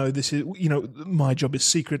 no, this is, my job is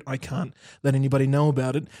secret. I can't let anybody know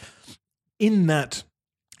about it. In that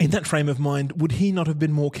frame of mind, would he not have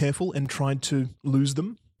been more careful and tried to lose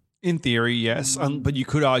them? In theory, yes. But you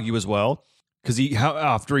could argue as well, because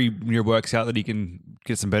after he works out that he can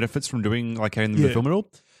get some benefits from doing in the film at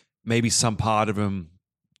all, maybe some part of him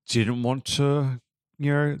didn't want to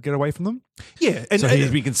get away from them. Yeah, so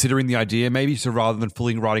he'd be considering the idea maybe. So rather than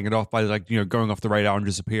fully writing it off by going off the radar and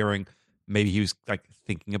disappearing, maybe he was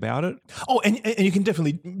thinking about it. Oh, and you can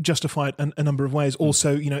definitely justify it a number of ways.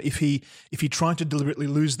 Also, if he tried to deliberately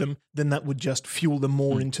lose them, then that would just fuel them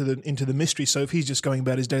more into the mystery. So if he's just going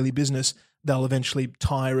about his daily business, they'll eventually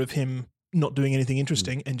tire of him not doing anything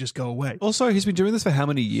interesting and just go away. Also, he's been doing this for how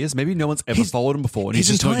many years? Maybe no one's ever followed him before, and he's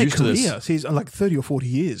just not entire used to career, this. He's 30 or 40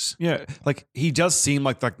 years. Yeah, he does seem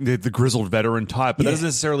like the grizzled veteran type, but that doesn't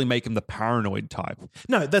necessarily make him the paranoid type.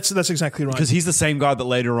 No, that's exactly right. Because he's the same guy that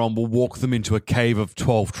later on will walk them into a cave of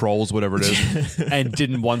 12 trolls, whatever it is, and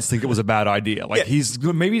didn't once think it was a bad idea.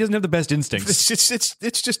 Maybe he doesn't have the best instincts.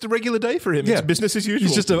 It's just a regular day for him. Yeah. It's business as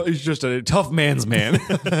usual. He's just a tough man's man,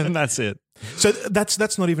 and that's it. So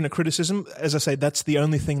that's not even a criticism. As I say, that's the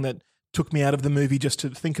only thing that took me out of the movie, just to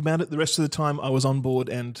think about it. The rest of the time, I was on board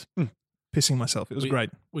and pissing myself. It was great.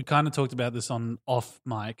 We kind of talked about this on off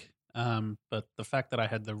mic, but the fact that I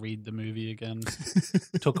had to read the movie again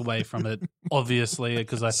took away from it, obviously,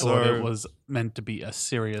 because I thought it was meant to be a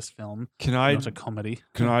serious film, not a comedy.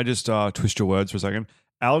 Can I just twist your words for a second?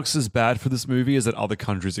 Alex is bad for this movie is that other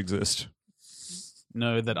countries exist.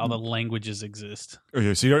 No, that other languages exist.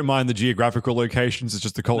 Okay, so you don't mind the geographical locations, it's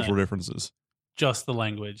just the cultural differences. Just the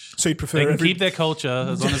language. So you prefer they can keep their culture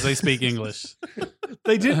as long as they speak English.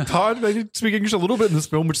 They did speak English a little bit in this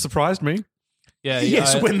film, which surprised me. Yeah.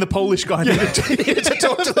 Yes, when the Polish guy needed to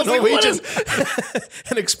talk to the Norwegians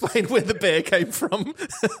and explain where the bear came from.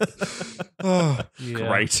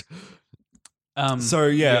 Great.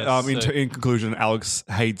 In conclusion, Alex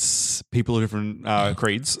hates people of different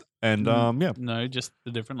creeds. And no, just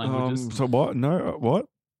the different languages. So what? No, what?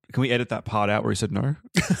 Can we edit that part out where he said no?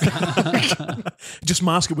 Just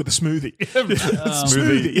mask it with a smoothie.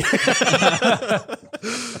 Smoothie.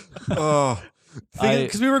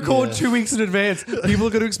 Because we record 2 weeks in advance. People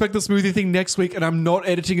are going to expect the smoothie thing next week, and I'm not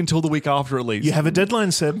editing until the week after at least. You have a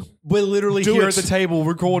deadline, Seb. We're literally here at the table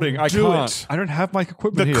recording. I can't. It. I don't have my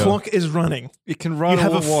equipment here. The clock is running. It can run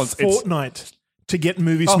all at once. You have a fortnight to get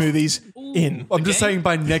movie smoothies in. I'm just saying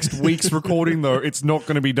by next week's recording, though, it's not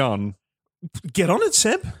going to be done. Get on it,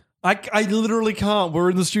 Seb. I literally can't.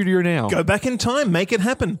 We're in the studio now. Go back in time. Make it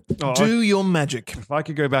happen. Do your magic. If I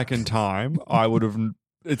could go back in time, I would have...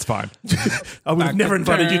 It's fine. I would have never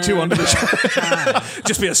invited you two onto the show.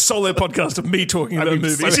 Just be a solo podcast of me talking about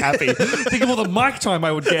movies. So happy. Think of all the mic time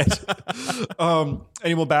I would get.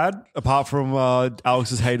 Any more bad apart from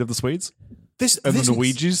Alex's hate of the Swedes and the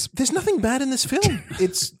Norwegians? There's nothing bad in this film.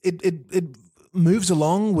 It moves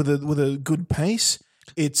along with a good pace.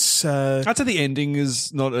 It's I'd say the ending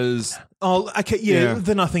is not as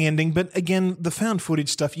the nothing ending. But again, the found footage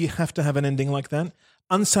stuff, you have to have an ending like that.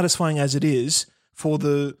 Unsatisfying as it is. For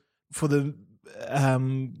the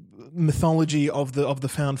mythology of the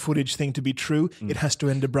found footage thing to be true, it has to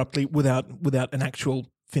end abruptly without an actual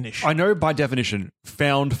finish. I know by definition,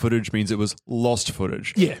 found footage means it was lost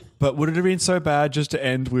footage. Yeah, but would it have been so bad just to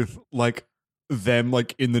end with them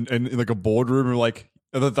in a boardroom or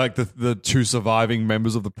the two surviving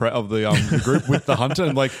members of the group with the hunter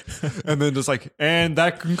and then just and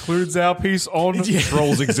that concludes our piece on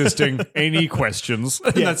trolls existing. Any questions?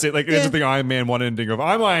 And that's it. It's the Iron Man 1 ending of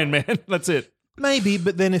I'm Iron Man. That's it. Maybe,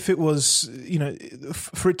 but then if it was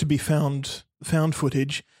for it to be found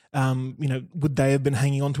footage, would they have been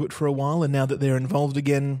hanging on to it for a while? And now that they're involved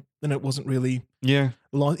again, then it wasn't really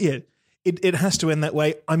It has to end that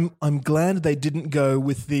way. I'm glad they didn't go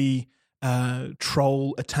with the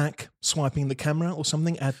troll attack, swiping the camera or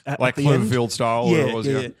something at like the end. Cloverfield style.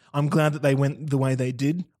 Yeah. I'm glad that they went the way they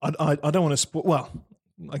did. I don't want to spoil. Well,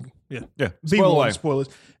 Yeah. Spoiler Be warned, away. spoilers.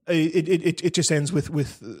 It just ends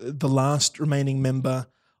with the last remaining member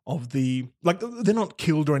of the, like, they're not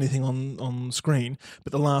killed or anything on screen,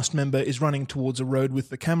 but the last member is running towards a road with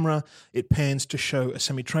the camera. It pans to show a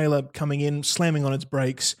semi-trailer coming in, slamming on its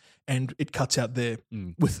brakes, and it cuts out there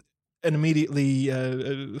with an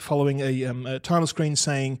immediately following a title screen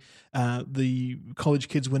saying the college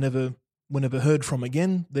kids were never heard from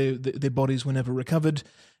again. Their bodies were never recovered,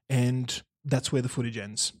 and that's where the footage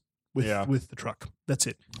ends with the truck. That's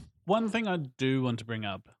it. One thing I do want to bring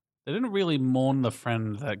up: they didn't really mourn the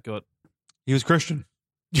friend that got. He was Christian.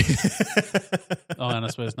 Oh, and I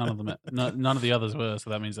suppose none of the others were, so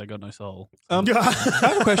that means they got no soul. I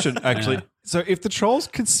have a question, actually. Yeah. So, if the trolls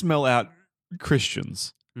can smell out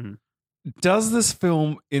Christians, does this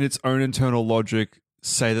film, in its own internal logic,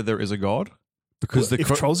 say that there is a God? Because if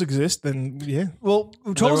trolls exist, then yeah. Well,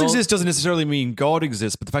 trolls exist doesn't necessarily mean God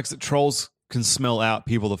exists, but the fact that trolls can smell out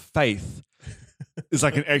people of faith is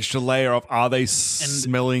like an extra layer of, are they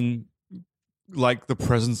smelling like the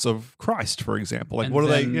presence of Christ, for example? Like, what are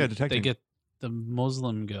they detecting? They get the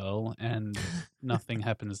Muslim girl and nothing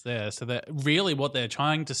happens there. So that really what they're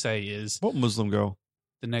trying to say is... What Muslim girl?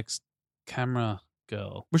 The next camera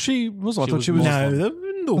girl. Was she Muslim? I thought she was...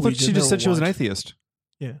 No, I thought she just said she was an atheist.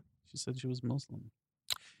 Yeah. She said she was Muslim.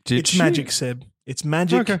 It's magic, Seb. It's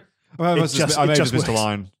magic. Okay. Well, I may have just missed a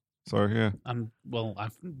line. So, yeah. I'm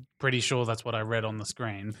pretty sure that's what I read on the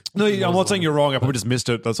screen. No, I'm not saying you're wrong. I probably just missed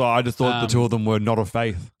it. That's all. I just thought the two of them were not of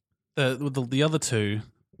faith. The other two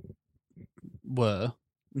were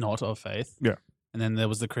not of faith. Yeah. And then there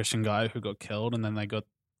was the Christian guy who got killed, and then they got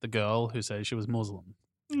the girl who said she was Muslim.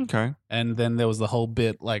 Okay. And then there was the whole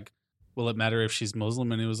bit like, will it matter if she's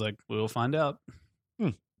Muslim? And he was like, we'll find out.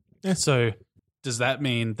 Yeah. So does that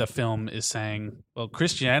mean the film is saying, well,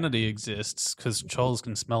 Christianity exists because trolls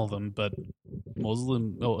can smell them, but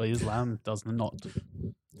Muslim or Islam does not?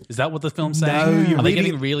 Is that what the film's saying? Are they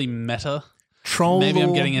getting really meta? Maybe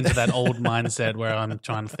I'm getting into that old mindset where I'm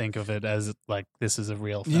trying to think of it as like this is a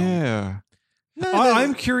real film. Yeah.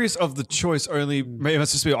 I'm curious of the choice only. Maybe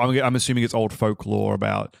that's just I'm assuming it's old folklore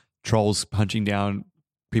about trolls hunting down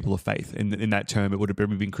people of faith. In that term, it would have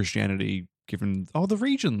been Christianity given... Oh, the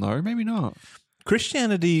region, though. Maybe not.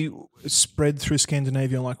 Christianity spread through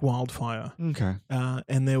Scandinavia like wildfire. Okay.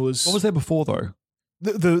 And there was... What was there before, though?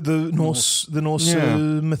 The Norse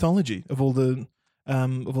mythology of all the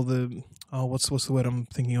what's the word I'm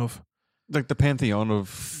thinking of? Like the pantheon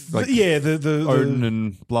of like the Odin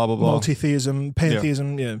and blah blah blah. Multi-theism,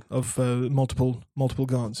 pantheism, of multiple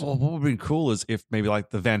gods. Well, what would be cool is if maybe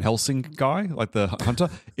like the Van Helsing guy, like the hunter,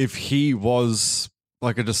 if he was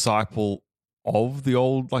like a disciple of the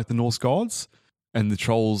old like the Norse gods, and the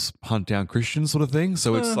trolls hunt down Christians, sort of thing.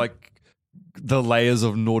 So it's like the layers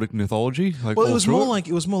of Nordic mythology. Like, well, it was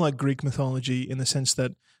more like Greek mythology in the sense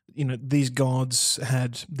that these gods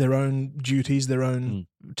had their own duties, their own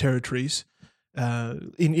territories,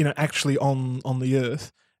 actually on the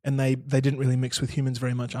earth, and they didn't really mix with humans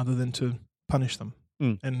very much, other than to punish them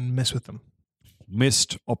and mess with them.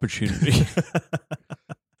 Missed opportunity.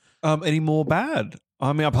 Any more bad?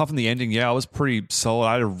 I mean, apart from the ending, I was pretty solid.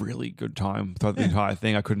 I had a really good time throughout the entire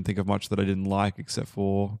thing. I couldn't think of much that I didn't like, except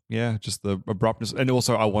for just the abruptness, and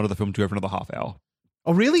also I wanted the film to go for another half hour.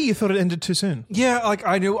 Oh, really? You thought it ended too soon? Yeah, like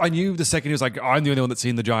I knew the second he was like, I'm the only one that's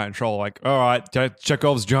seen the giant troll. Like, all right,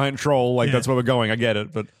 Chekhov's giant troll. Like, that's where we're going. I get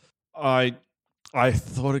it. But I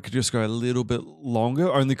thought it could just go a little bit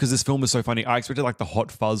longer, only because this film is so funny. I expected like the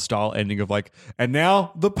Hot Fuzz style ending of like, and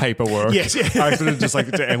now the paperwork. Yes. I expected just like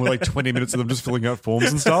to end with like 20 minutes of them just filling out forms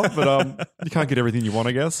and stuff. But you can't get everything you want,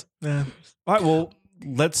 I guess. Yeah. All right, well,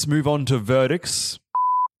 let's move on to verdicts.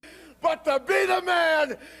 But to be the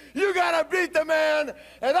man, you gotta beat the man.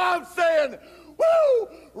 And I'm saying, woo,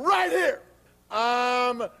 right here.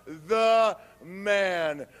 I'm the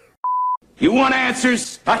man. You want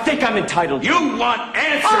answers? I think I'm entitled. You want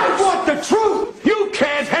answers? I want the truth. You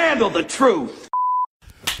can't handle the truth.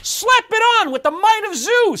 Slap it on with the might of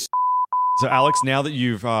Zeus. So, Alex, now that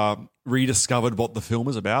you've rediscovered what the film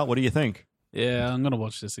is about, what do you think? Yeah, I'm going to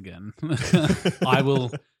watch this again. I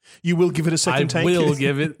will. You will give it a second take? I will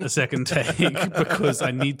give it a second take because I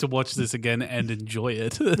need to watch this again and enjoy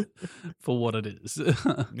it for what it is.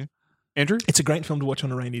 Andrew? It's a great film to watch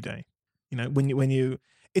on a rainy day. When you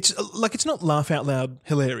it's like, it's not laugh out loud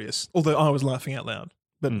hilarious, although I was laughing out loud,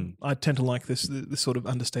 but I tend to like this sort of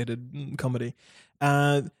understated comedy.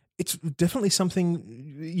 It's definitely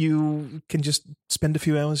something you can just spend a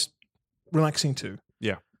few hours relaxing to.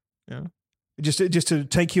 Yeah. Just to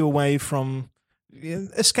take you away from,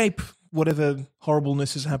 escape whatever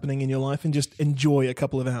horribleness is happening in your life and just enjoy a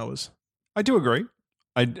couple of hours. I do agree.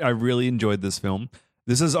 I really enjoyed this film.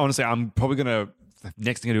 This is honestly,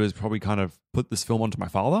 next thing I do is probably kind of put this film onto my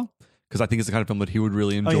father because I think it's the kind of film that he would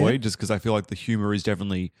really enjoy just because I feel like the humor is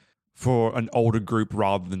definitely for an older group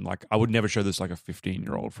rather than like, I would never show this like a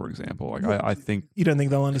 15-year-old, for example. Like I think... You don't think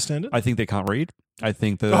they'll understand it? I think they can't read. I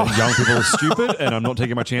think the young people are stupid and I'm not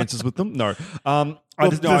taking my chances with them. No.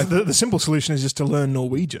 The simple solution is just to learn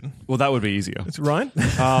Norwegian. Well, that would be easier. That's right.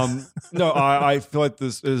 No, I feel like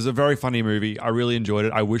this is a very funny movie. I really enjoyed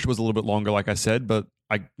it. I wish it was a little bit longer, like I said, but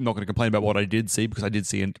I'm not going to complain about what I did see because I did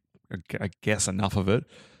see, I guess, enough of it.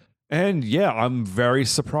 And yeah, I'm very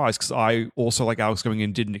surprised because I also, like Alex going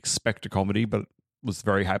in, didn't expect a comedy, but was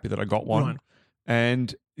very happy that I got one. Right.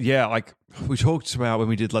 And yeah, like we talked about when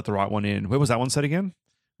we did Let the Right One In. Where was that one set again?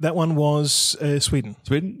 That one was Sweden.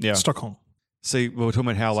 Sweden? Yeah. Stockholm. See, we were talking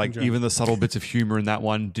about how like even the subtle bits of humor in that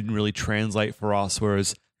one didn't really translate for us,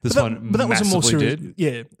 whereas this one was a more serious, did.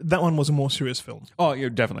 Yeah, that one was a more serious film. Oh, yeah,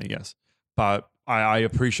 definitely, yes. But I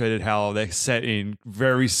appreciated how they're set in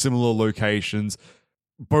very similar locations,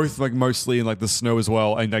 both like mostly in like the snow as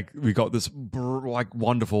well, and like we got this like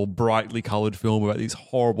wonderful brightly colored film about these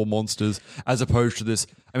horrible monsters, as opposed to this.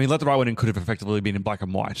 I mean, Let the Right One In could have effectively been in black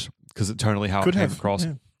and white because it's tonally how it came across.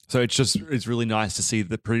 Yeah. So it's really nice to see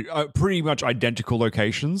the pretty much identical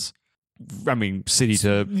locations. I mean, city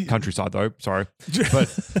to countryside though. Sorry,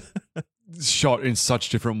 but shot in such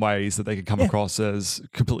different ways that they could come across as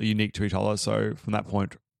completely unique to each other. So from that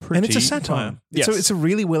point, and it's a satire. Yes. It's a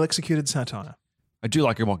really well executed satire. I do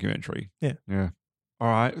like a mockumentary. Yeah. All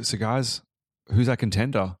right, so guys, who's our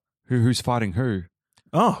contender? Who's fighting who?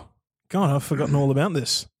 Oh God, I've forgotten all about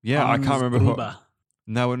this. Yeah, I can't remember who.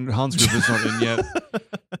 No, and Hans Gruber's not in yet.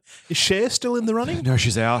 Is Cher still in the running? No,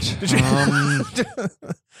 she's out.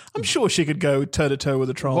 I'm sure she could go toe-to-toe with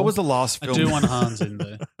a troll. What was the last film? I do want Hans in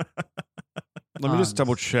there. Let me just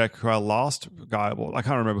double check who our last guy was. I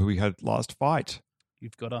can't remember who we had last fight.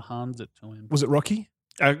 You've got to Hans it to him. Was it Rocky?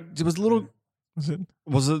 It was a little...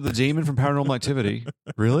 Was it the demon from Paranormal Activity?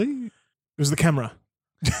 Really? It was the camera.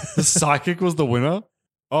 The psychic was the winner?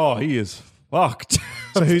 Oh, he is fucked.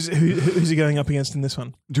 So who's he going up against in this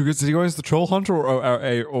one? Did he go against the troll hunter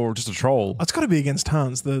or just a troll? It's got to be against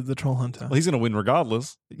Hans, the troll hunter. Well, he's going to win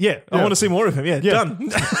regardless. Yeah, I want to see more of him. Yeah. Done.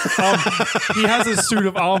 He has a suit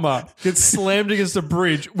of armor, gets slammed against a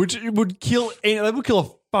bridge, which would kill. That would kill a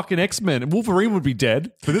fucking X-Men. And Wolverine would be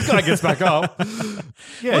dead, but this guy gets back up.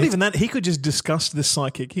 Yeah, not even that. He could just disgust this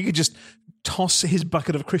psychic. He could just toss his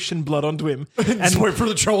bucket of Christian blood onto him and wait for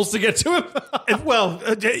the trolls to get to him.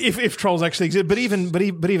 If trolls actually exist, but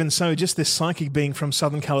even so, just this psychic being from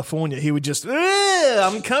Southern California, he would just,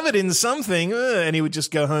 I'm covered in something, and he would just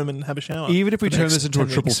go home and have a shower. Even if we turn this into a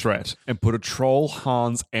triple threat and put a troll,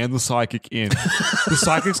 Hans, and the psychic in, the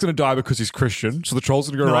psychic's going to die because he's Christian, so the troll's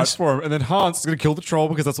going to go right for him, and then Hans is going to kill the troll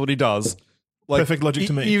because that's what he does. Perfect logic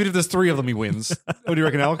to me. Even if there's three of them, he wins. What do you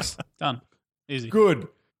reckon, Alex? Done. Easy. Good.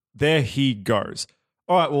 There he goes.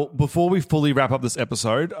 All right, well, before we fully wrap up this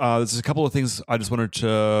episode, there's a couple of things I just wanted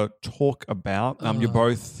to talk about. You're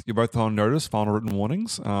both on notice, final written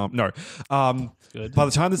warnings. No. Good. By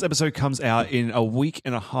the time this episode comes out in a week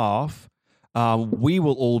and a half, we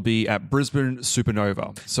will all be at Brisbane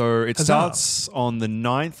Supernova. So it starts on the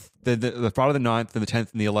 9th, the Friday the 9th, and the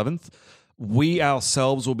 10th and the 11th. We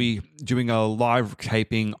ourselves will be doing a live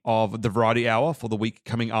taping of the Variety Hour for the week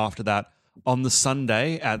coming after that on the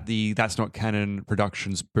Sunday at the That's Not Canon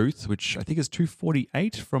Productions booth, which I think is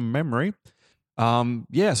 248 from memory. So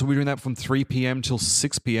we're doing that from 3 p.m. till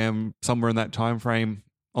 6 p.m., somewhere in that time frame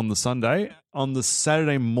on the Sunday. On the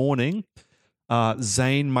Saturday morning,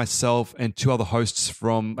 Zane, myself, and two other hosts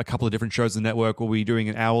from a couple of different shows in the network will be doing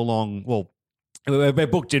an hour-long, well, we're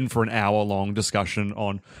booked in for an hour-long discussion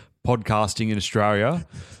on podcasting in Australia.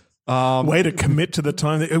 Way to commit to the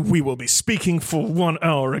time that we will be speaking for 1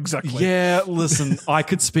 hour exactly. Yeah, listen, I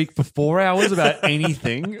could speak for 4 hours about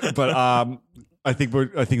anything, but I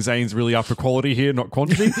think Zane's really after quality here, not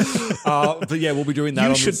quantity. But yeah, we'll be doing that.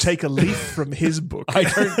 You should take a leaf from his book. I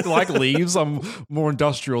don't like leaves. I'm more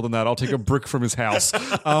industrial than that. I'll take a brick from his house.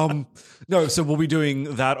 So we'll be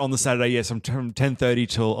doing that on the Saturday. Yes, from 10:30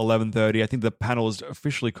 till 11:30. I think the panel is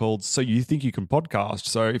officially called So You Think You Can Podcast.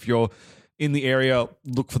 So if you're in the area,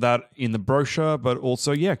 look for that in the brochure, but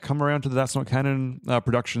also, come around to the That's Not Canon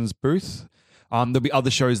Productions booth. There'll be other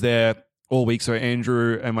shows there all week. So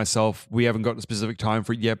Andrew and myself, we haven't got a specific time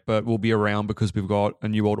for it yet, but we'll be around because we've got a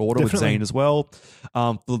New World Order with Zane as well.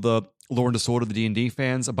 For the Law and Disorder, the D&D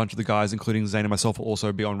fans, a bunch of the guys, including Zane and myself, will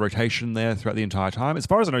also be on rotation there throughout the entire time. As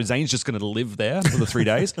far as I know, Zane's just going to live there for the 3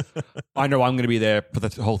 days. I know I'm going to be there for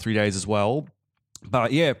the whole 3 days as well.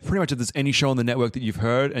 But yeah, pretty much if there's any show on the network that you've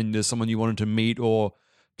heard and there's someone you wanted to meet or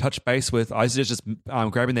touch base with, I suggest just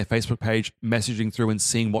grabbing their Facebook page, messaging through and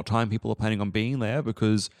seeing what time people are planning on being there,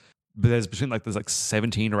 because there's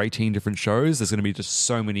 17 or 18 different shows. There's going to be just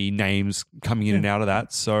so many names coming in and out of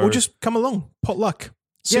that. So, or just come along, potluck.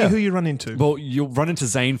 See who you run into. Well, you'll run into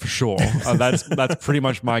Zane for sure. That's pretty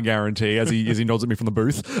much my guarantee as he nods at me from the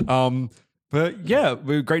booth. But yeah,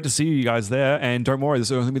 we're great to see you guys there. And don't worry,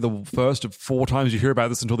 this will only be the first of 4 times you hear about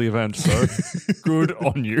this until the event. So good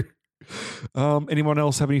on you. Anyone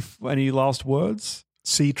else have any last words?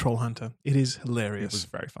 See Troll Hunter. It is hilarious. It was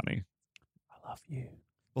very funny. I love you.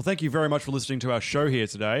 Well, thank you very much for listening to our show here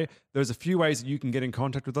today. There's a few ways that you can get in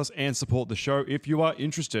contact with us and support the show if you are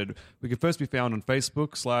interested. We can first be found on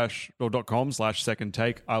facebook.com/second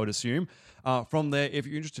take, I would assume. From there, if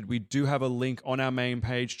you're interested, we do have a link on our main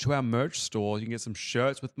page to our merch store. You can get some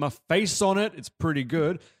shirts with my face on it. It's pretty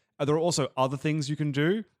good. There are also other things you can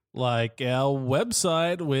do. Like our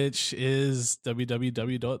website, which is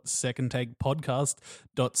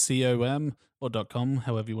www.secondtakepodcast.com or .com,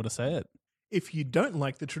 however you want to say it. If you don't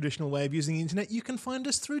like the traditional way of using the internet, you can find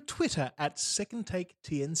us through Twitter at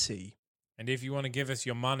SecondTakeTNC. And if you want to give us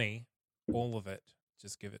your money, all of it,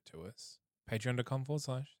 just give it to us.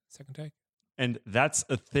 Patreon.com/secondtake. And that's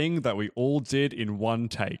a thing that we all did in one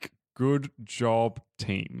take. Good job,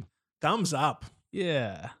 team. Thumbs up.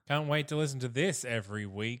 Yeah. Can't wait to listen to this every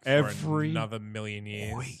week for another million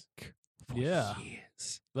years. Week. Yeah.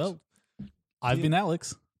 Well, I've been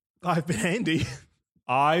Alex. I've been Andy.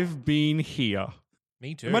 I've been here.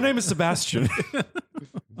 Me too. My name is Sebastian. And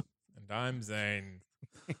I'm Zane.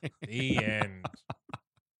 The end.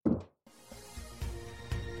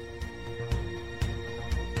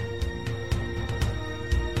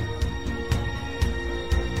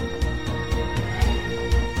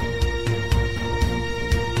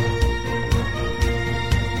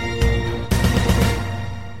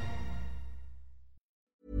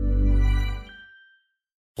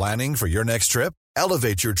 Planning for your next trip?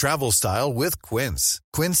 Elevate your travel style with Quince.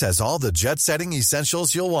 Quince has all the jet-setting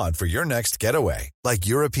essentials you'll want for your next getaway, like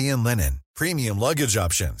European linen, premium luggage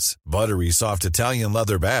options, buttery soft Italian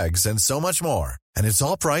leather bags, and so much more. And it's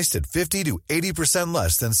all priced at 50 to 80%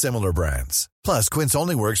 less than similar brands. Plus, Quince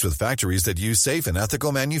only works with factories that use safe and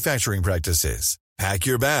ethical manufacturing practices. Pack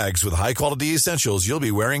your bags with high-quality essentials you'll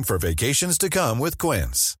be wearing for vacations to come with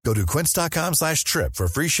Quince. Go to quince.com/trip for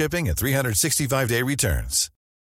free shipping and 365-day returns.